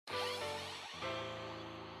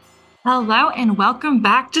Hello and welcome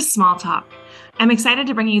back to Small Talk. I'm excited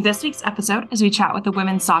to bring you this week's episode as we chat with the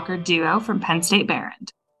women's soccer duo from Penn State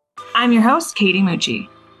Behrend. I'm your host, Katie Mucci.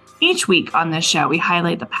 Each week on this show, we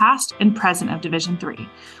highlight the past and present of Division III,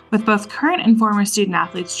 with both current and former student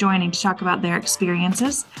athletes joining to talk about their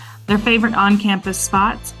experiences, their favorite on-campus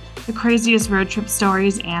spots, the craziest road trip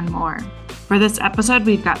stories, and more. For this episode,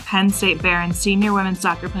 we've got Penn State Behrend senior women's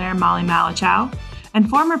soccer player Molly Malachow and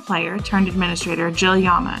former player turned administrator Jill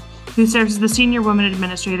Yamma, who serves as the Senior Women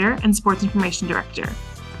Administrator and Sports Information Director.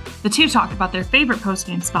 The two talk about their favorite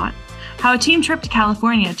post-game spot, how a team trip to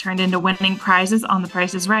California turned into winning prizes on The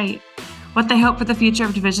Price is Right, what they hope for the future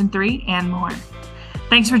of Division III, and more.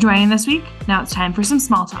 Thanks for joining this week. Now it's time for some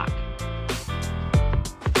small talk.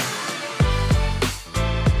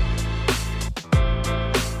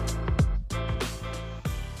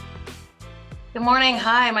 Good morning.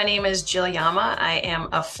 Hi, my name is Jill Yamma. I am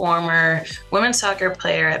a former women's soccer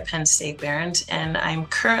player at Penn State Behrend, and I'm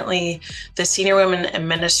currently the Senior Women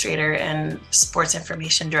Administrator and Sports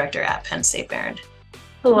Information Director at Penn State Behrend.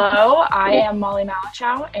 Hello, I am Molly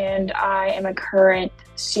Malachow, and I am a current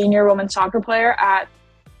senior women's soccer player at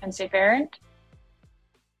Penn State Behrend.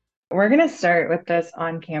 We're going to start with this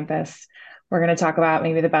on campus. We're going to talk about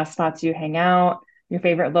maybe the best spots you hang out, your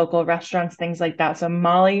favorite local restaurants, things like that. So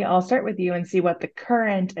Molly, I'll start with you and see what the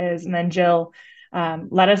current is. And then Jill,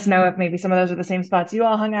 let us know if maybe some of those are the same spots you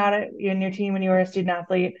all hung out at, you and your team when you were a student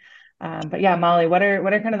athlete. But yeah, Molly, what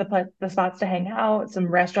are kind of the spots to hang out, some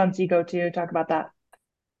restaurants you go to, talk about that.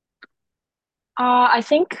 I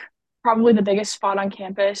think probably the biggest spot on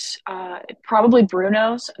campus, probably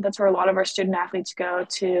Bruno's. That's where a lot of our student athletes go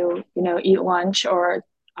to, eat lunch or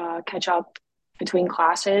catch up between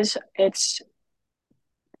classes. It's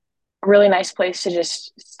a really nice place to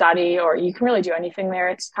just study, or you can really do anything there.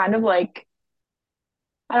 It's kind of like,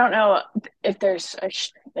 I don't know if there's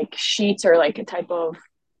like sheets or like a type of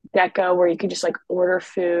deco where you can just like order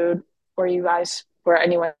food, or you guys, where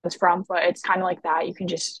anyone's from, but it's kind of like that. You can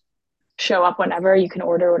just show up whenever, you can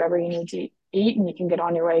order whatever you need to eat, and you can get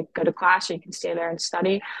on your way, go to class, or you can stay there and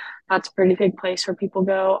study. That's a pretty big place where people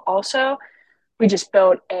go. Also, we just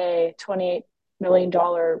built a $28 million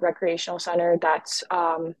recreational center that's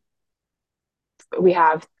we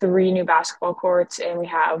have 3 new basketball courts, and we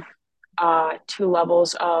have 2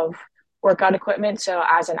 levels of workout equipment. So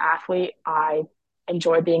as an athlete, I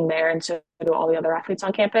enjoy being there, and so do all the other athletes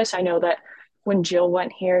on campus. I know that when Jill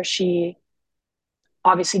went here, she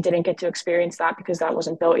obviously didn't get to experience that because that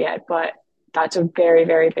wasn't built yet, but that's a very,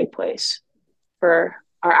 very big place for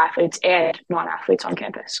our athletes and non-athletes on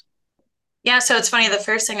campus. Yeah, so it's funny. The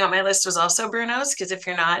first thing on my list was also Bruno's, because if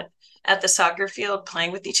you're not at the soccer field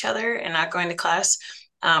playing with each other and not going to class,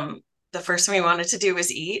 the first thing we wanted to do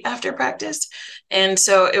was eat after practice. And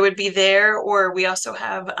so it would be there, or we also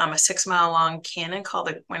have a 6-mile long cannon called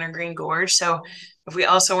the Wintergreen Gorge. So if we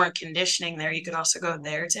also weren't conditioning there, you could also go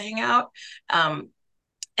there to hang out. And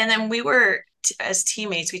then we were, as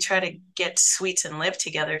teammates, we try to get suites and live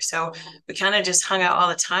together. So we kind of just hung out all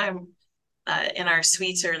the time in our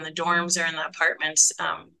suites or in the dorms or in the apartments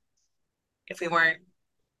if we weren't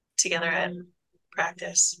together at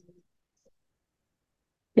practice.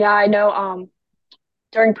 Yeah, I know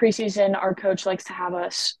during preseason, our coach likes to have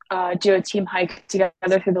us do a team hike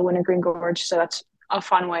together through the Wintergreen Gorge. So that's a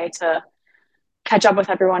fun way to catch up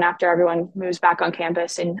with everyone after everyone moves back on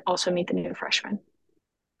campus, and also meet the new freshmen.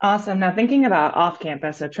 Awesome. Now thinking about off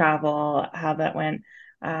campus, so travel, how that went.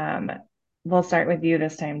 We'll start with you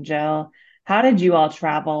this time, Jill. How did you all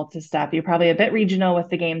travel to stuff? You're probably a bit regional with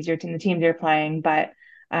the games the teams you're playing, but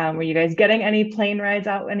were you guys getting any plane rides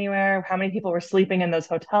out anywhere? How many people were sleeping in those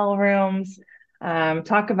hotel rooms?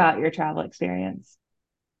 Talk about your travel experience.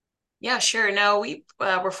 Yeah, sure. No, we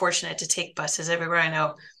were fortunate to take buses everywhere. I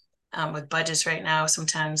know with budgets right now,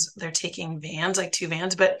 sometimes they're taking vans, like 2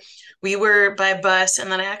 vans, but we were by bus. And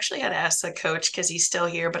then I actually had asked the coach, because he's still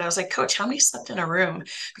here, but I was like, Coach, how many slept in a room?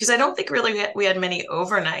 Because I don't think really we had many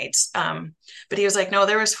overnights. But he was like, no,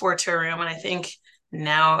 there was 4 to a room. And I think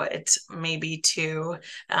now it's maybe 2,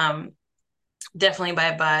 definitely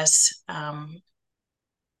by bus.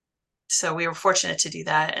 So we were fortunate to do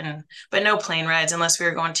that, but no plane rides unless we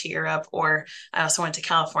were going to Europe, or I also went to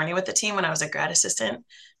California with the team when I was a grad assistant.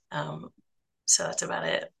 So that's about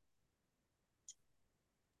it.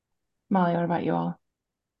 Molly, what about you all?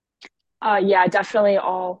 Yeah, definitely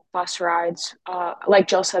all bus rides. Like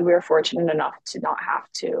Jill said, we were fortunate enough to not have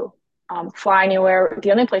to fly anywhere.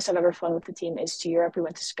 The only place I've ever flown with the team is to Europe. We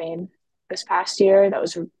went to Spain this past year. That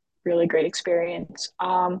was a really great experience.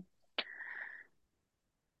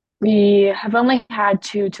 We have only had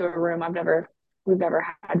 2 to a room. We've never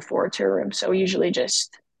had 4 to a room. So we usually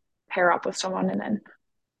just pair up with someone and then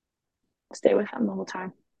stay with them the whole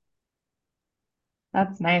time.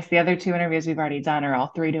 That's nice. The other two interviews we've already done are all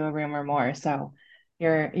 3 to a room or more. So you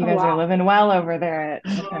Oh, guys are wow. living well over there at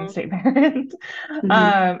Penn State Behrend.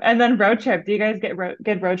 And then road trip. Do you guys get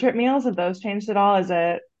good road trip meals? Have those changed at all? Has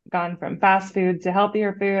it gone from fast food to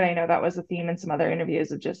healthier food? I know that was a theme in some other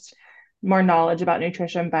interviews of just more knowledge about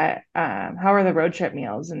nutrition, but how are the road trip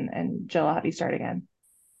meals? And Jill, how do you start again?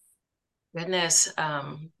 Goodness.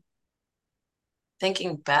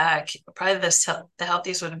 Thinking back, probably the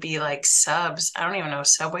healthiest would be like subs. I don't even know.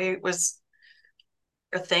 Subway was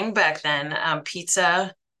a thing back then.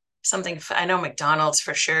 Pizza, something. I know McDonald's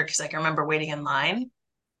for sure because I can remember waiting in line.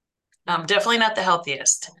 Definitely not the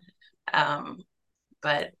healthiest,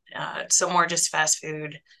 but so more just fast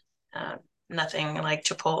food. Nothing like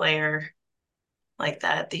Chipotle or like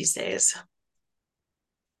that these days.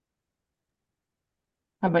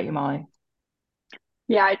 How about you, Molly?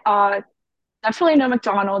 Yeah, definitely no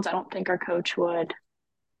McDonald's. I don't think our coach would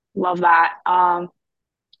love that.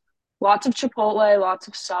 Lots of Chipotle, lots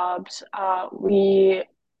of subs. We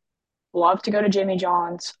love to go to Jimmy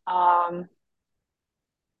John's.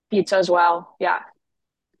 Pizza as well. Yeah.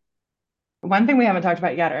 One thing we haven't talked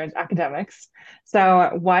about yet are academics.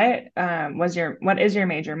 So what is your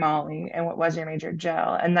major, Molly, and what was your major, Jill?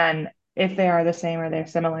 And then if they are the same or they're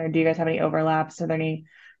similar, do you guys have any overlaps? Are there any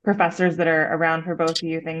professors that are around for both of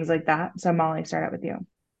you, things like that? So Molly, start out with you.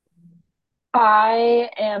 I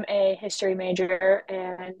am a history major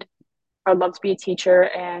and I'd love to be a teacher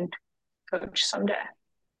and coach someday.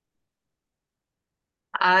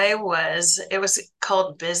 It was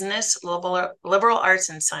called Business, Liberal Arts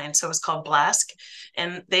and Science. So it was called BLASK,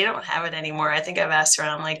 and they don't have it anymore. I think I've asked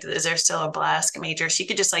around, like, is there still a BLASK major? She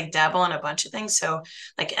could just like dabble in a bunch of things. So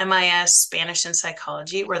like MIS, Spanish, and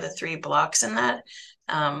psychology were the 3 blocks in that.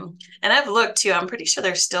 And I've looked too. I'm pretty sure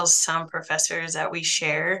there's still some professors that we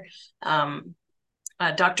share.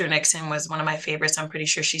 Dr. Nixon was one of my favorites. I'm pretty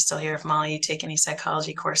sure she's still here if Molly, you take any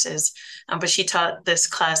psychology courses. But she taught this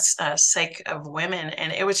class, Psych of Women,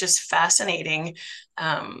 and it was just fascinating.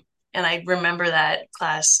 And I remember that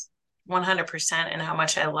class 100% and how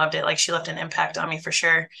much I loved it. Like, she left an impact on me for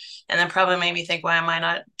sure. And then probably made me think, why am I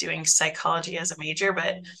not doing psychology as a major?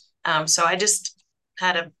 But so I just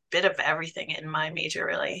had a bit of everything in my major,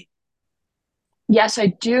 really. Yes, I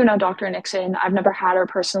do know Dr. Nixon. I've never had her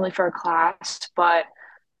personally for a class, but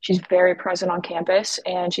she's very present on campus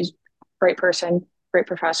and she's a great person, great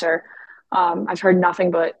professor. I've heard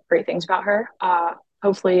nothing but great things about her.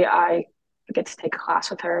 Hopefully, I get to take a class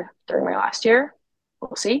with her during my last year.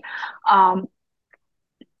 We'll see. Um,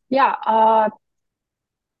 yeah, I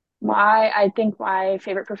think my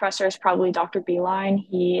favorite professor is probably Dr. Beeline.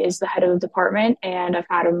 He is the head of the department, and I've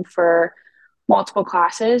had him for multiple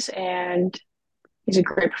classes, and he's a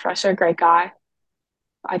great professor, great guy.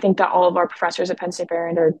 I think that all of our professors at Penn State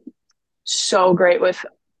Behrend are so great with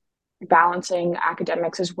balancing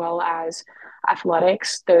academics as well as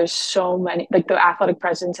athletics. There's so many, like the athletic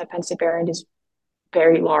presence at Penn State Behrend is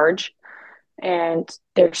very large and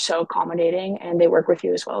they're so accommodating and they work with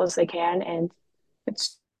you as well as they can. And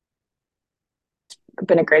it's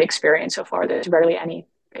been a great experience so far. There's rarely any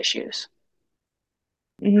issues.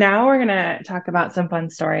 Now we're going to talk about some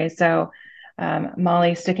fun stories. So,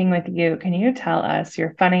 Molly, sticking with you, can you tell us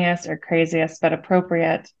your funniest or craziest but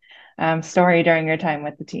appropriate story during your time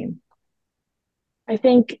with the team? I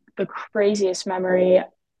think the craziest memory,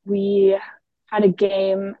 we had a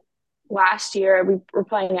game last year. We were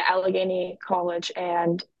playing at Allegheny College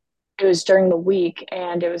and it was during the week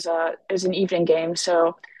and it was an evening game.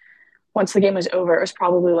 So once the game was over, it was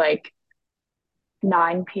probably like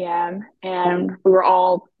 9 p.m. and we were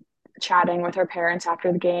all chatting with our parents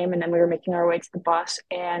after the game and then we were making our way to the bus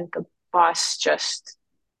and the bus just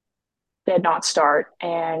did not start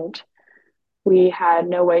and we had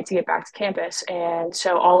no way to get back to campus. And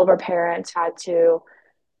so all of our parents had to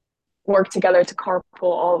work together to carpool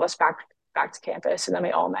all of us back to campus. And then we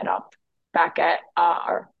all met up back at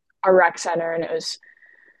our rec center. And it was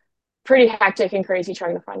pretty hectic and crazy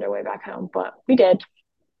trying to find our way back home, but we did.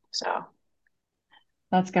 So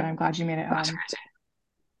That's good. I'm glad you made it that's home. crazy.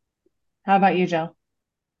 How about you, Jill?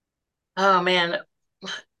 Oh man,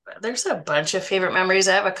 there's a bunch of favorite memories.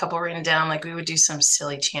 I have a couple written down. Like, we would do some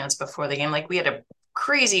silly chants before the game. Like, we had a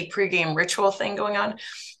crazy pregame ritual thing going on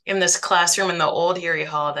in this classroom in the old Erie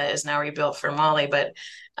Hall that is now rebuilt for Molly. But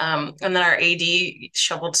and then our AD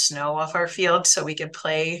shoveled snow off our field so we could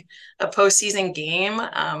play a postseason game.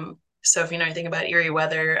 So if you know anything about Erie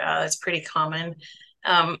weather, it's pretty common.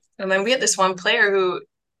 And then we had this one player who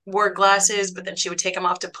wore glasses, but then she would take them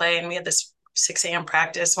off to play. And we had this 6 a.m.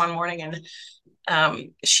 practice one morning, and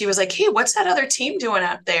she was like, hey, what's that other team doing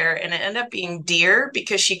out there? And it ended up being deer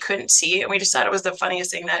because she couldn't see it. And we just thought it was the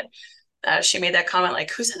funniest thing that she made that comment,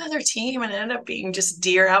 like, who's that other team? And it ended up being just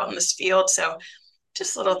deer out in this field. So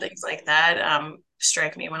just little things like that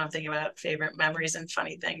strike me when I'm thinking about favorite memories and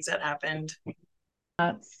funny things that happened.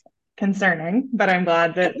 That's concerning, but I'm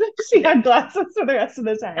glad that she had glasses for the rest of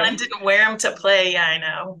the time. And I didn't wear them to play. Yeah, I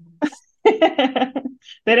know.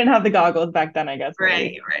 They didn't have the goggles back then, I guess.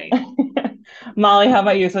 Right. Molly, how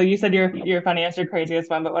about you? So you said your funniest or craziest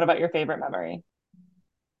one, but what about your favorite memory?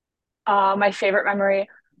 My favorite memory.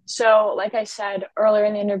 So, like I said earlier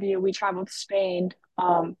in the interview, we traveled to Spain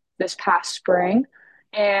this past spring,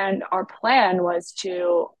 and our plan was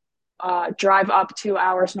to drive up 2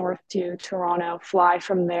 hours north to Toronto, fly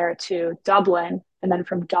from there to Dublin, and then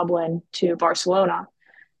from Dublin to Barcelona.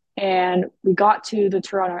 And we got to the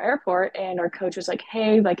Toronto airport, and our coach was like,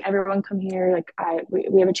 "Hey, like everyone, come here. Like,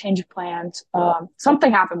 we have a change of plans.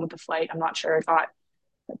 Something happened with the flight. I'm not sure. It got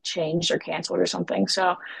changed or canceled or something.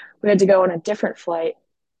 So we had to go on a different flight,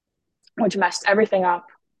 which messed everything up.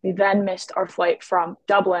 We then missed our flight from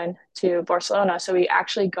Dublin to Barcelona. So we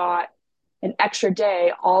actually got an extra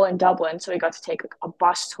day all in Dublin. So we got to take like, a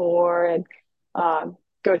bus tour and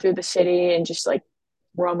go through the city and just like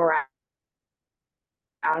roam around.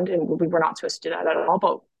 And we were not supposed to do that at all,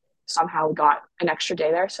 but somehow we got an extra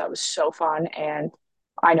day there. So it was so fun. And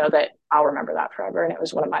I know that I'll remember that forever. And it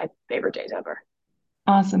was one of my favorite days ever.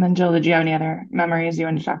 Awesome. And Jill, did you have any other memories you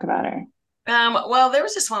want to talk about? Or Well, there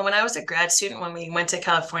was this one when I was a grad student when we went to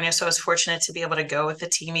California. So I was fortunate to be able to go with the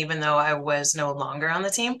team, even though I was no longer on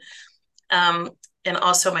the team. And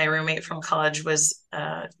also my roommate from college was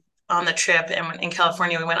on the trip. And in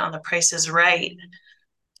California, we went on The Price is Right.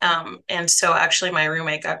 And so actually my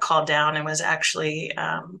roommate got called down and was actually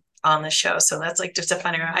on the show. So that's like just a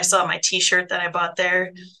funny, I saw my t-shirt that I bought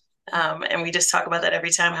there. And we just talk about that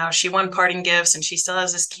every time, how she won parting gifts and she still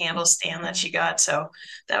has this candle stand that she got. So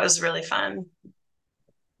that was really fun.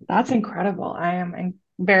 that's incredible. I am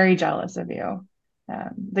very jealous of you.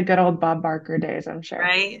 The good old Bob Barker days, I'm sure.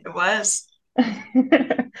 Right? It was.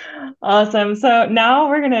 Awesome. So now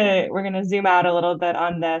we're gonna zoom out a little bit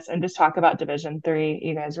on this and just talk about Division III.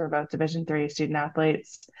 You guys were both Division III student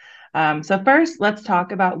athletes. So first, let's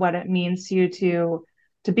talk about what it means to you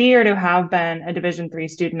to be or to have been a Division III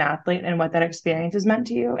student athlete and what that experience has meant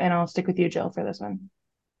to you. And I'll stick with you, Jill, for this one.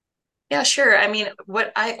 Yeah, sure. I mean, when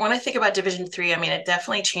I think about Division III, I mean, it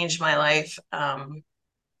definitely changed my life.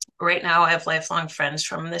 Right now, I have lifelong friends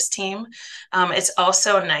from this team. It's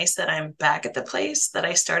also nice that I'm back at the place that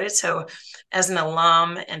I started. So, as an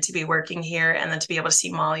alum, and to be working here, and then to be able to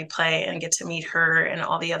see Molly play and get to meet her and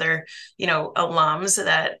all the other, alums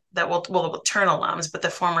that will turn alums, but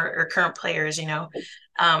the former or current players,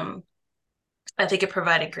 I think it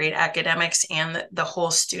provided great academics and the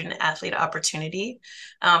whole student athlete opportunity.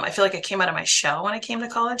 I feel like I came out of my shell when I came to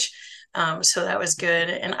college. So that was good.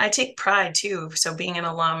 And I take pride too. So being an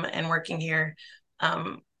alum and working here,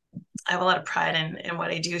 I have a lot of pride in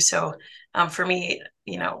what I do. So for me,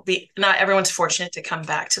 not everyone's fortunate to come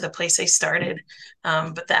back to the place they started.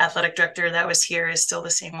 But the athletic director that was here is still the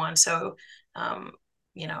same one. So,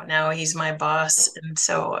 now he's my boss. And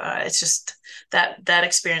so it's just that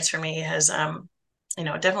experience for me has,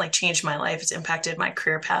 definitely changed my life. It's impacted my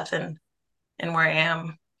career path and where I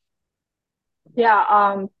am.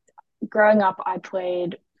 Yeah, growing up, I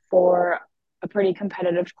played for a pretty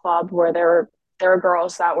competitive club where there were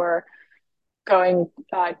girls that were going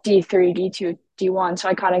D3, D2, D1. So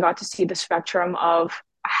I kind of got to see the spectrum of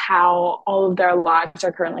how all of their lives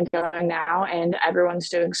are currently going now, and everyone's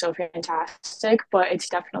doing so fantastic. But it's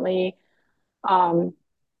definitely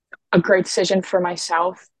a great decision for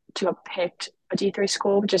myself to have picked a D3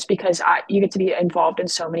 school just because you get to be involved in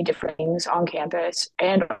so many different things on campus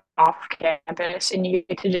and off campus, and you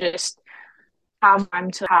get to just have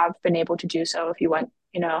time to have been able to do so if you went,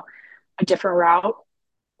 a different route.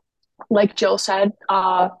 Like Jill said,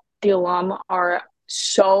 the alum are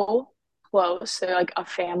so close. They're like a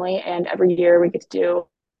family, and every year we get to do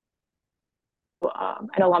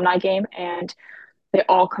an alumni game, and they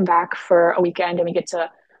all come back for a weekend, and we get to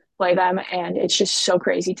play them. And it's just so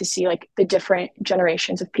crazy to see like the different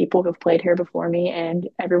generations of people who've played here before me, and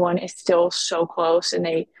everyone is still so close, and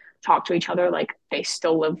they talk to each other like they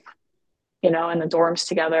still live, in the dorms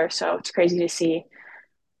together. So it's crazy to see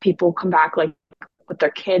people come back like with their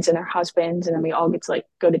kids and their husbands, and then we all get to like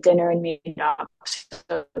go to dinner and meet up.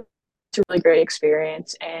 So it's a really great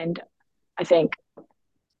experience, and I think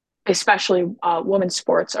especially women's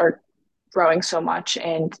sports are growing so much,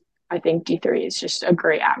 and I think D3 is just a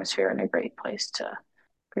great atmosphere and a great place to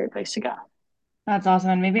go. That's awesome.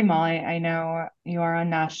 And maybe Molly, I know you are on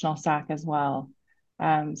national SAC as well.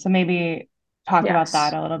 So maybe talk about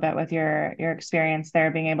that Yes. a little bit with your experience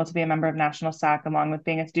there, being able to be a member of national SAC along with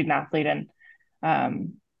being a student athlete and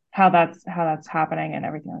how that's happening and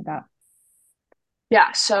everything like that.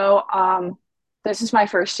 Yeah. So this is my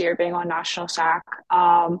first year being on national SAC.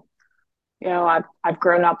 I've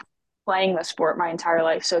grown up playing the sport my entire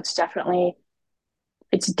life, so it's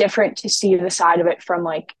different to see the side of it from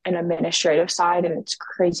like an administrative side, and it's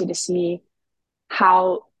crazy to see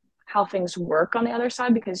how how things work on the other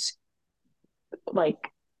side because like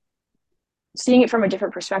seeing it from a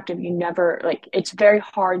different perspective, you never like it's very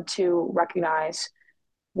hard to recognize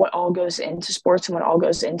what all goes into sports and what all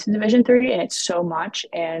goes into Division III, and it's so much.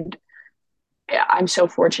 And yeah, I'm so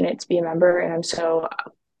fortunate to be a member, and I'm so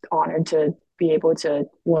honored to be able to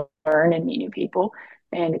learn and meet new people.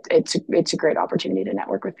 And it's a great opportunity to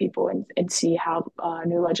network with people and see how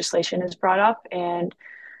new legislation is brought up. And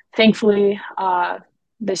thankfully,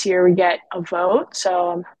 this year we get a vote.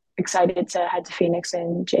 So I'm excited to head to Phoenix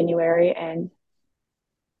in January and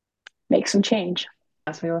make some change.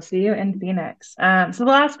 Yes, we will see you in Phoenix. So the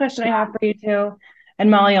last question I have for you too,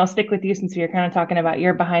 and Molly, I'll stick with you since we are kind of talking about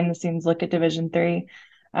your behind the scenes look at Division III.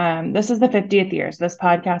 This is the 50th year. So this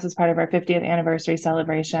podcast is part of our 50th anniversary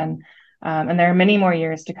celebration. And there are many more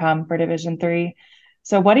years to come for Division III.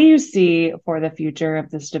 So what do you see for the future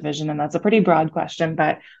of this division? And that's a pretty broad question,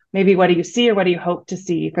 but maybe what do you see or what do you hope to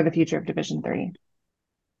see for the future of Division III?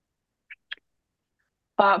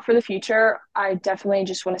 For the future, I definitely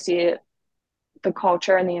just want to see the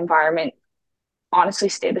culture and the environment honestly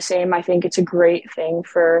stay the same. I think it's a great thing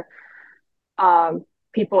for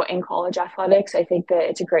people in college athletics. I think that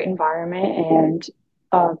it's a great environment, and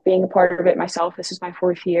being a part of it myself, this is my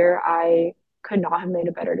fourth year. I could not have made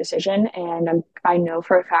a better decision, and I know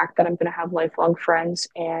for a fact that I'm going to have lifelong friends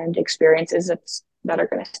and experiences that are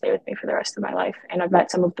going to stay with me for the rest of my life. And I've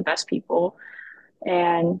met some of the best people,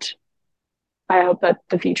 and I hope that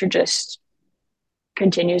the future just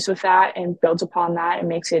continues with that and builds upon that and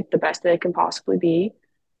makes it the best that it can possibly be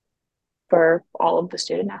for all of the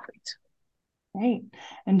student athletes. Great.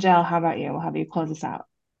 And Jill, how about you? We'll have you close us out.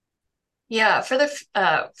 Yeah, for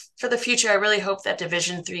the future, I really hope that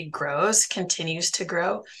Division III grows, continues to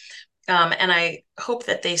grow. And I hope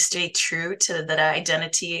that they stay true to the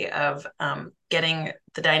identity of getting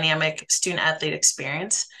the dynamic student athlete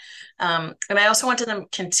experience. And I also want them to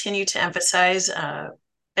continue to emphasize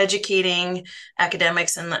educating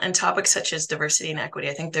academics and topics such as diversity and equity.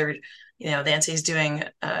 I think the NCAA is doing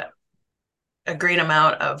a great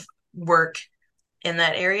amount of work in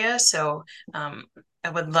that area. So I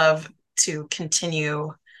would love to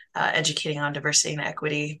continue educating on diversity and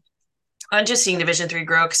equity, on just seeing Division III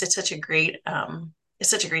grow because it's such a great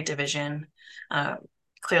division.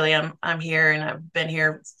 Clearly, I'm here and I've been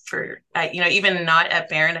here for even not at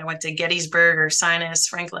Behrend. I went to Gettysburg or Sinus,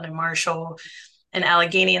 Franklin and Marshall, and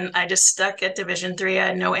Allegheny, and I just stuck at Division III. I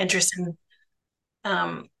had no interest in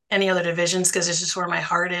any other divisions because it's just where my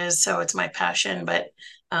heart is. So it's my passion, but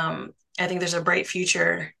I think there's a bright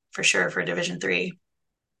future for sure for Division III.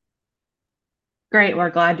 Great. We're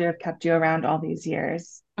glad to have kept you around all these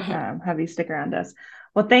years, have you stick around us.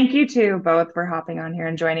 Well, thank you to both for hopping on here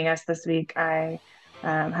and joining us this week. I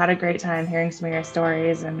had a great time hearing some of your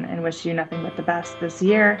stories and wish you nothing but the best this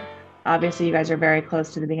year. Obviously, you guys are very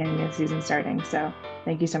close to the beginning of the season starting. So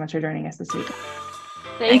thank you so much for joining us this week.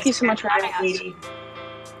 Thank you so much for having us.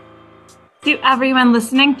 To everyone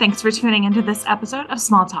listening, thanks for tuning into this episode of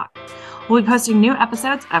Small Talk. We'll be posting new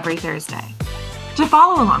episodes every Thursday. To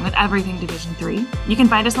follow along with everything Division III, you can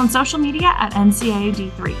find us on social media at NCAA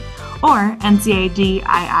DIII or NCAA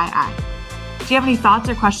DIII. Do you have any thoughts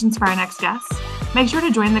or questions for our next guest? Make sure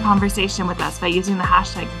to join the conversation with us by using the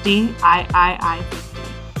hashtag DIII50.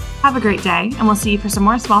 Have a great day, and we'll see you for some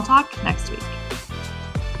more Small Talk next week.